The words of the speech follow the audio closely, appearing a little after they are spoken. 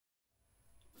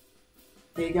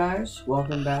Hey guys,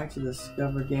 welcome back to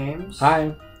Discover Games.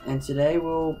 Hi. And today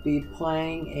we'll be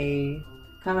playing a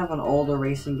kind of an older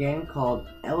racing game called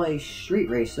LA Street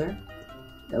Racer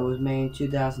that was made in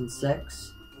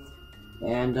 2006.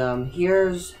 And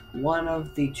here's one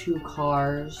of the two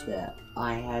cars that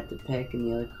I had to pick, and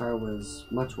the other car was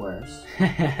much worse.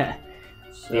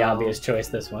 So the obvious choice,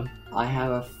 this one. I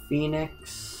have a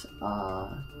Phoenix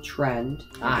Trend.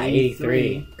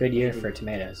 A3. Good year for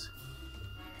tomatoes.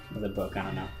 With a book, I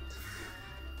don't know.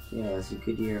 Yeah, it's a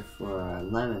good year for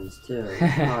lemons too.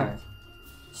 Cars.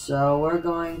 So we're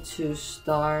going to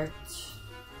start.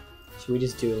 Should we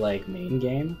just do like main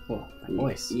game? Oh, my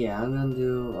voice. Yeah, I'm gonna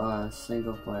do a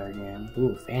single player game.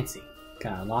 Ooh, fancy.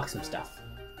 Gotta unlock some stuff.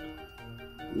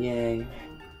 Yay.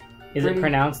 Is it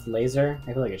pronounced laser?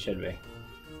 I feel like it should be.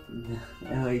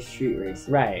 LA Street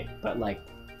Racer. Right, but like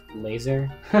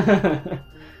laser?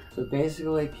 So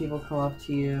basically, people come up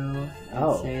to you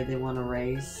and say they want to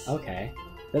race. Okay.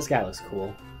 This guy looks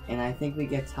cool. And I think we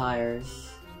get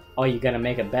tires. Oh, you gotta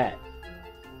make a bet.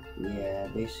 Yeah,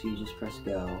 basically you just press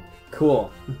go.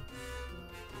 Cool.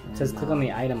 It says click on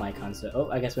the item icon, so...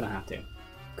 Oh, I guess we don't have to.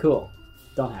 Cool.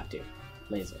 Don't have to.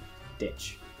 Laser.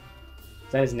 Ditch.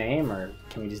 Is that his name, or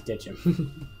can we just ditch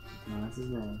him? No, that's his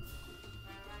name.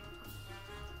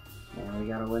 And we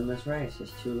gotta win this race.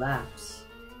 There's 2 laps.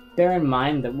 Bear in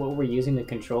mind that what we're using to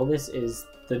control this is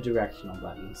the directional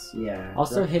buttons. Yeah.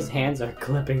 Also, his hands are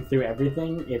clipping through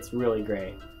everything. It's really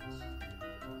great.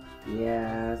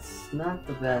 Yeah, it's not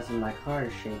the best, and my car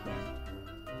is shaking.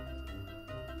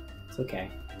 It's okay.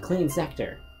 Clean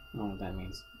sector. I don't know what that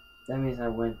means. That means I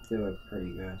went through it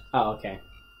pretty good. Oh, okay.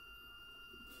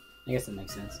 I guess that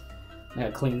makes sense. I got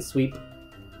a clean sweep.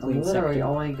 Clean I'm literally sector.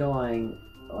 only going,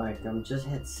 like, I'm just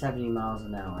hit 70 miles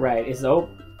an hour. Right.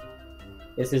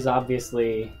 This is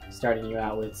obviously starting you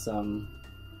out with some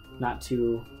not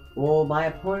too... Well, my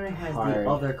opponent has hard. the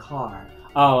other car.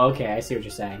 Oh, okay. I see what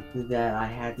you're saying. That I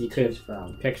had to choose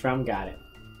from. Pick from? Got it.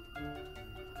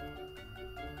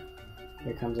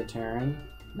 Here comes a turn.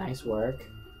 Nice work.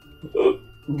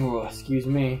 Oh, excuse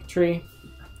me. Tree.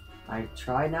 I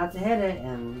tried not to hit it,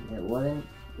 and it wouldn't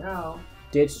go.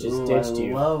 Ditch just ditched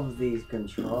you. I love these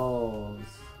controls.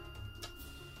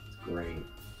 It's great.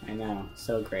 I know.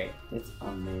 So great. It's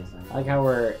amazing. I like how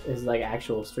it's like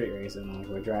actual street racing. Like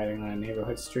we're driving on a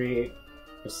neighborhood street.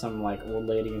 There's some like old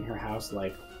lady in her house.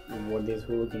 Like, what are these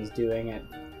hooligans doing at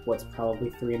what's probably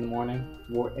 3 in the morning?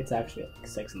 It's actually like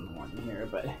 6 in the morning here,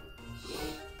 but.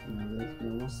 It's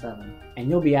almost 7. And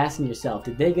you'll be asking yourself,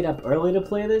 did they get up early to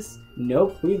play this?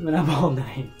 Nope, we've been up all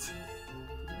night.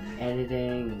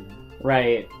 Editing.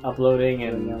 Right, uploading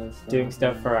and doing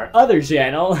stuff for our other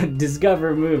channel,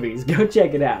 Discover Movies. Go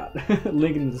check it out.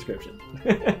 Link in the description.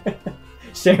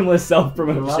 Shameless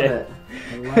self-promotion.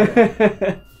 I love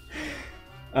it.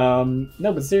 I love it.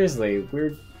 No, but seriously,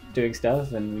 we're doing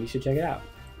stuff and you should check it out.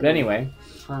 But anyway,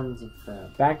 Tons of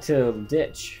crap. back to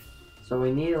Ditch. So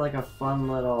we need like a fun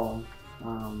little.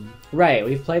 Right,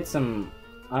 we've played some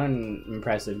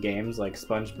unimpressive games like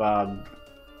SpongeBob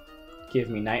Give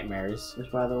Me Nightmares.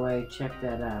 Which, by the way, check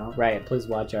that out. Right, please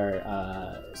watch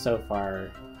our so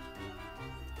far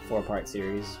 4-part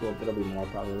series. Well, it'll be more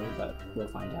probably, but we'll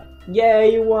find out.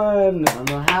 Yay, you won! I don't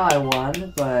know how I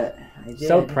won, but I did.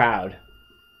 So proud.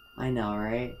 I know,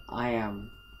 right? I am.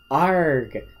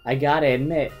 Arg! I gotta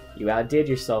admit, you outdid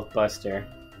yourself, Buster.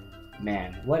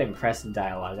 Man, what impressive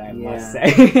dialogue, I must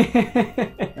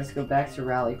say. Let's go back to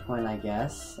Rally Point, I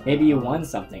guess. Maybe you won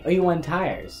something. Oh, you won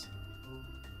tires.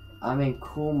 I'm in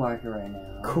Cool Market right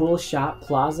now. Cool Shop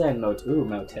Plaza and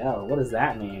Motel. What does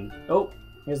that mean? Oh,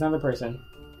 here's another person.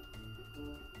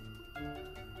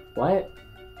 What?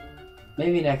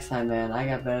 Maybe next time, man. I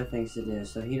got better things to do,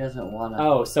 so he doesn't want to...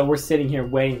 Oh, so we're sitting here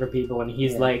waiting for people, and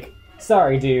he's like,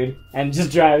 sorry, dude, and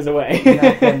just drives away.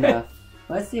 Not good enough.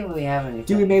 Let's see if we have anything.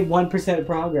 Dude, we made 1%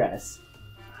 progress.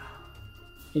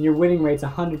 And your winning rate's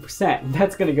 100%.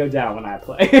 That's gonna go down when I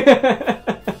play.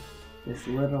 There's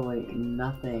literally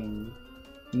nothing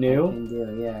new. I can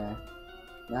do, yeah.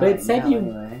 Not but it right said now, you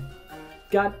anyway.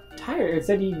 got tired. It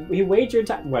said he weighed your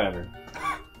time. Whatever.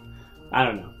 I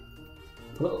don't know.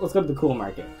 Let's go to the Cool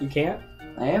Market. You can't?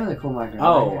 I am in the Cool Market.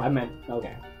 Oh, I meant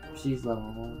okay. She's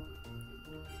level 1.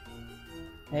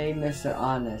 Hey, Mr.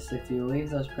 Honest, if you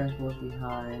leave those principles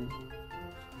behind,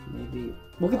 maybe...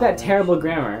 Look at that terrible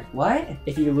grammar. What?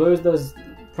 If you lose those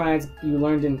pronouns you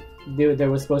learned in... There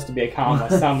was supposed to be a comma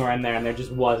somewhere in there, and there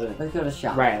just wasn't. Let's go to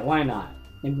shop. Right, why not?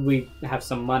 Maybe we have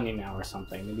some money now or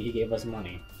something. Maybe he gave us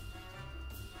money.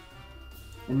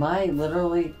 Am I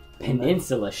literally...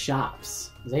 Peninsula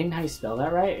Shops. Is that even how you spell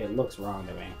that right? It looks wrong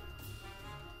to me.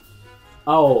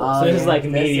 Oh, so this is yeah, like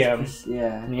this medium.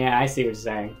 Yeah. Yeah, I see what you're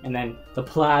saying. And then the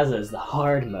Plaza is the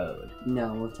hard mode.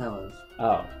 No, well, tell us.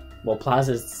 Oh, well,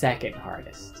 Plaza's second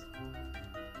hardest.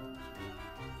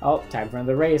 Oh, time for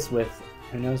another race with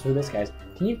who knows who this guy's.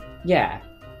 Can you? Yeah.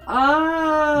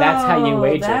 Oh, That's how you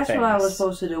wager That's what I was things.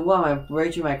 supposed to do. What, am I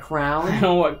wagering my I crown? don't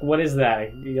know what is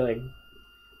that? You're like,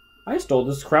 I stole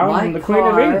this crown My from the Queen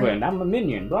of car- England. I'm a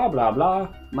minion. Blah blah blah.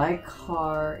 My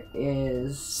car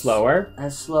is Slower.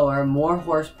 slower, more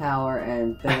horsepower,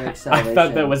 and better I acceleration.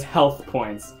 thought that was health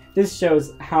points. This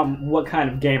shows what kind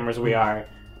of gamers we are.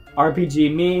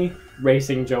 RPG me,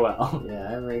 racing Joel. Yeah,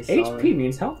 I race. HP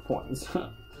means health points.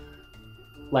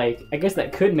 Like, I guess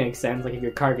that could make sense. Like, if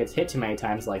your car gets hit too many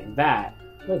times like that.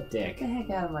 What a dick. Get the heck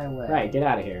out of my way. Right, get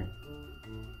out of here.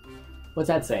 What's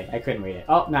that say? I couldn't read it.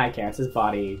 Oh, no, I can't. It says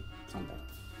body something.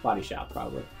 Body shop,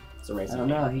 probably. It's a racing I don't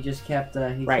game. know. He just kept.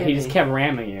 He just kept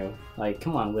ramming you. Like,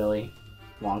 come on, Willy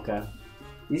Wonka.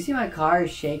 You see my car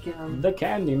is shaking him? The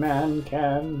Candyman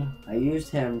can. I used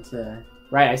him to.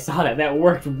 Right, I saw that. That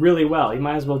worked really well. You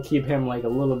might as well keep him, like, a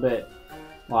little bit...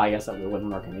 Well, I guess that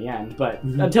wouldn't work in the end, but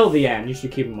until the end, you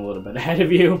should keep him a little bit ahead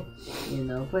of you. You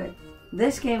know, but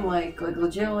this game, like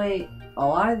legitimately, a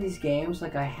lot of these games,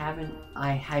 like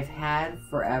I've had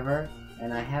forever,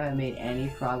 and I haven't made any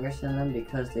progress in them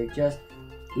because they're just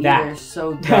either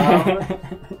so dumb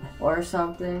or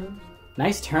something.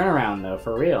 Nice turnaround, though,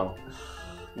 for real.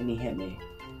 And he hit me.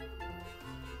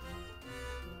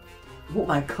 Oh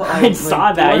my god! I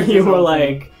saw that. You were open.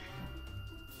 like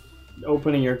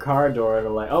opening your car door to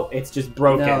like, oh, it's just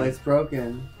broken. No, it's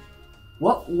broken.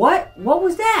 What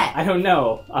was that? I don't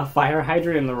know. A fire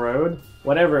hydrant in the road?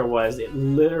 Whatever it was, it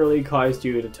literally caused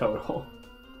you to total.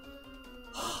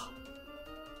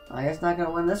 I guess not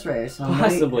gonna win this race.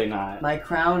 Possibly not. My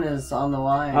crown is on the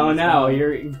line. Oh no, so-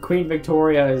 your Queen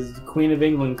Victoria's Queen of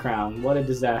England crown. What a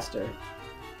disaster.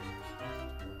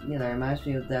 Yeah, that reminds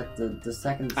me of that the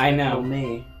second. I know.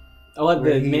 Me. Oh, what,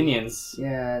 Where the he- minions.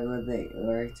 Yeah,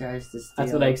 where he tries to steal.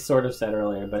 That's what I sort of said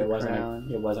earlier, but the it wasn't. crown.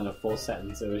 It wasn't a full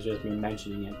sentence. It was just me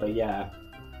mentioning it. But yeah,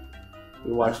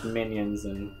 we watched Minions,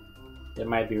 and there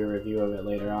might be a review of it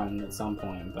later on at some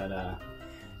point. But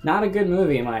not a good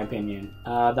movie in my opinion.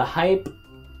 The hype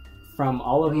from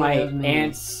all of my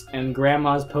aunts and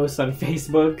grandma's posts on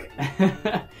Facebook,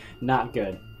 not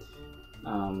good.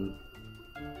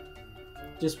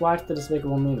 Just watch the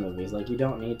Despicable Me movies. Like, you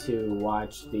don't need to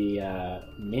watch the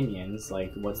Minions.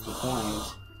 Like, what's the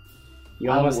point? You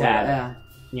almost had it.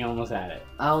 You almost had it.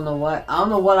 I don't know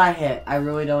what I hit. I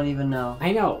really don't even know.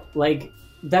 I know. Like,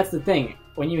 that's the thing.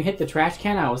 When you hit the trash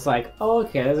can, I was like, oh,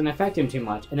 okay, that doesn't affect him too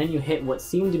much. And then you hit what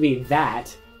seemed to be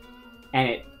that, and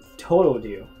it totaled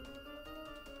you.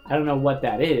 I don't know what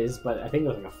that is, but I think it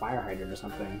was like a fire hydrant or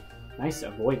something. Nice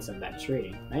avoidance of that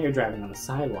tree. Now you're driving on the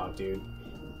sidewalk, dude.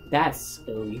 That's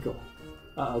illegal.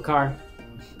 Uh-oh, car.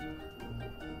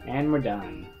 And we're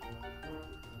done.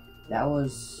 That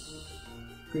was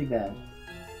pretty bad.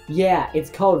 Yeah, it's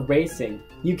called racing.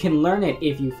 You can learn it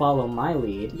if you follow my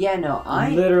lead. Yeah, no,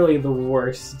 Literally the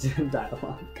worst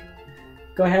dialogue.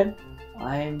 Go ahead.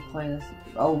 I'm playing this.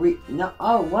 Oh,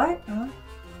 what? Huh?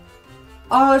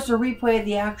 Oh, it's a replay of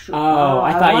the actual. Oh,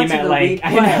 I thought you meant like. replay.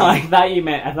 I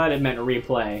know. I thought it meant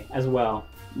replay as well.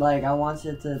 Like, I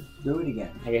wanted to do it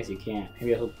again. I guess you can't.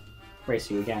 Maybe it'll race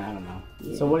you again. I don't know.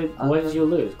 Yeah. So what did you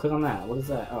lose? Click on that. What is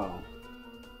that? Oh,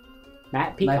 Matt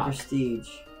My Peacock. prestige.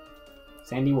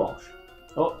 Sandy Walsh.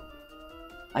 Oh,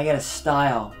 I got a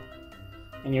style.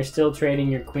 and you're still trading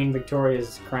your Queen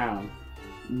Victoria's crown.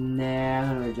 Nah,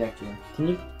 I'm gonna reject you. Can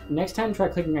you next time try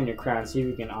clicking on your crown? See if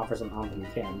you can offer some. I don't think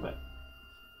you can, but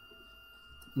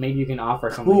maybe you can offer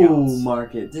something else.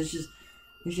 Market. It's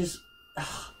just.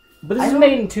 But this is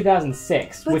made in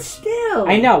 2006, But which still,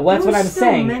 I know. Well, that's what I'm still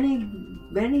saying.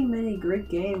 Many great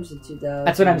games in 2000.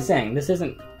 That's what I'm saying. This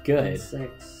isn't good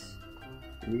 6.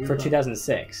 for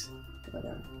 2006.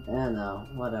 Whatever. I don't know.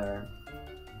 Whatever.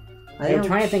 I'm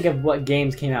trying to think of what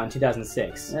games came out in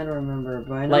 2006. I don't remember,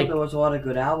 but I know Like- there was a lot of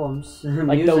good albums.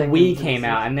 Like the Wii came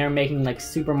out, and they're making like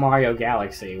Super Mario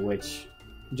Galaxy, which,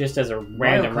 just as a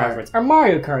random Kart. reference, or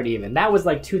Mario Kart even. That was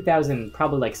like 2000,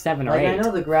 probably like 7 or Like, 8. I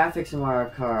know the graphics in Mario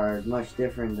Kart are much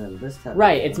different than this type.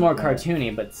 Right, of it's game, more but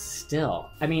cartoony, but still.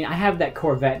 I mean, I have that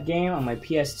Corvette game on my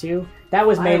PS2. That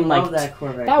was made I in love like that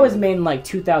Corvette. that was game. made in like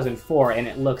 2004, and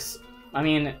it looks. I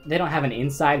mean, they don't have an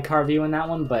inside car view in that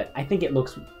one, but I think it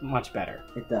looks much better.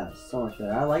 It does so much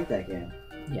better. I like that game.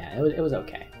 Yeah, it was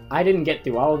okay. I didn't get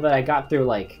through all of it. I got through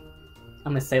like,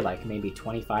 I'm gonna say like maybe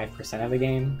 25% of the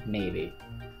game, maybe.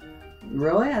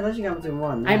 Really? I thought you got through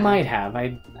one. I might have.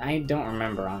 I don't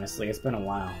remember honestly. It's been a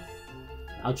while.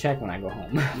 I'll check when I go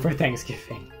home for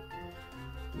Thanksgiving.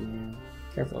 Yeah.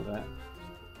 Careful of that.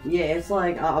 Yeah, it's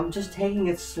like I'm just taking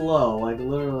it slow. Like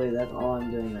literally, that's all I'm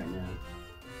doing right now.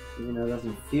 Even though it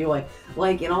doesn't feel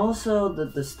like, and also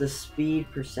the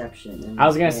speed perception. I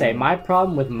was gonna say my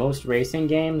problem with most racing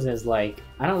games is like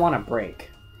I don't want to brake.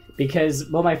 Because,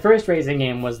 well, my first racing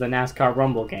game was the NASCAR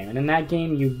Rumble game, and in that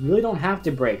game, you really don't have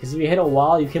to brake, because if you hit a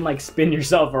wall, you can, like, spin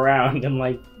yourself around and,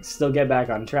 like, still get back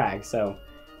on track, so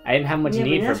I didn't have much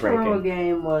need for braking. The NASCAR Rumble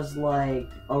game was, like,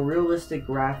 a realistic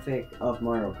graphic of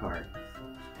Mario Kart.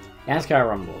 NASCAR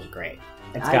Rumble is great.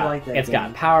 I like that game. It's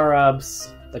got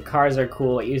power-ups, the cars are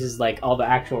cool, it uses, like, all the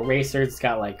actual racers, it's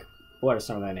got, like, what are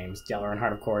some of their names? Stealin,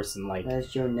 of course, and, like...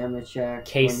 That's Joe Nemechek.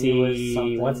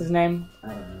 Casey... What's his name? I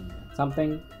don't know.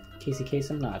 Something? Casey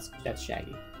Kasem? No, that's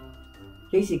Shaggy.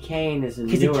 Casey Kane is a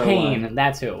Casey newer Kane, one.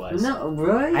 that's who it was. No,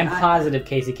 really? I'm positive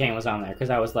Casey Kane was on there,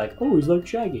 because I was like, oh, he's like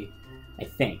Shaggy. I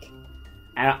think.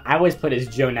 I always put as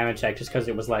Joe Nemechek just because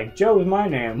it was like, Joe is my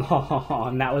name.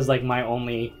 And that was like my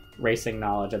only racing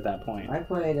knowledge at that point. I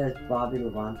played as Bobby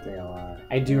Levante a lot.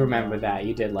 I do remember that.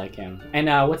 You did like him.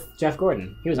 And with Jeff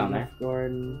Gordon. He was on there. Jeff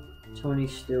Gordon, Tony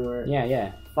Stewart.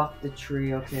 Yeah. Fuck the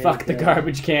tree, okay. Fuck the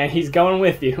garbage can. He's going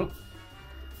with you.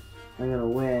 I'm gonna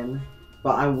win,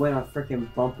 but I win a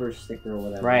freaking bumper sticker or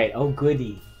whatever. Right. Oh,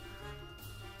 goody.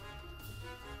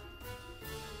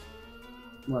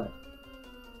 What?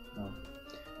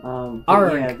 Oh.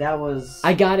 Yeah, that was...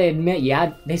 I gotta admit,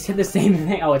 yeah, they said the same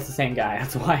thing. Oh, it's the same guy,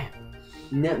 that's why.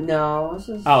 No, this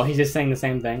is... Oh, he's just saying the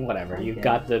same thing? Whatever. Okay. You've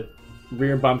got the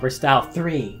rear bumper style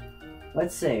 3.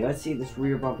 Let's see this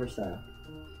rear bumper style.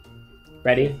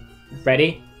 Ready?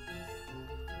 Ready?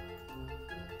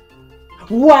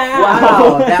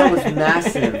 Wow, that was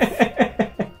massive.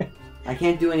 I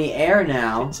can't do any air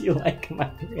now. Do you like my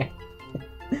reaction?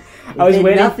 I was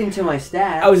waiting nothing to my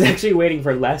stats. I was actually waiting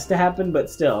for less to happen, but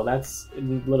still, that's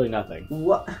literally nothing.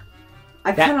 What?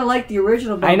 I kind of like the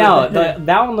original bumper. I know,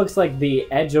 that one looks like the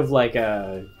edge of like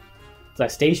a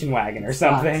station wagon or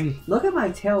something. Look at my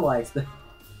taillights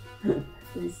though.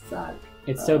 They suck.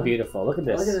 It's so beautiful. Look at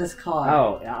this. Look at this car.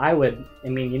 Oh, I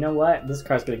mean, you know what? This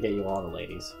car's gonna get you all the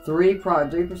ladies.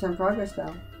 3% progress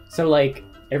now. So, like,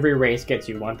 every race gets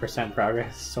you 1%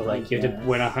 progress. So, like, you have to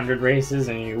win 100 races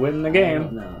and you win the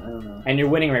game. I don't know. And your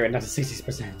winning rate went down to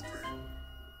 60%.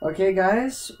 Okay,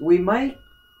 guys. We might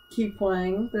keep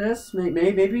playing this.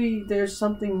 Maybe there's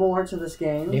something more to this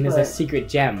game. Maybe there's a secret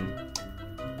gem.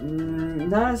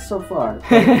 Not so far.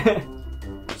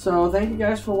 So, thank you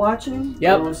guys for watching.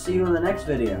 Yep. And we'll see you in the next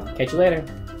video. Catch you later.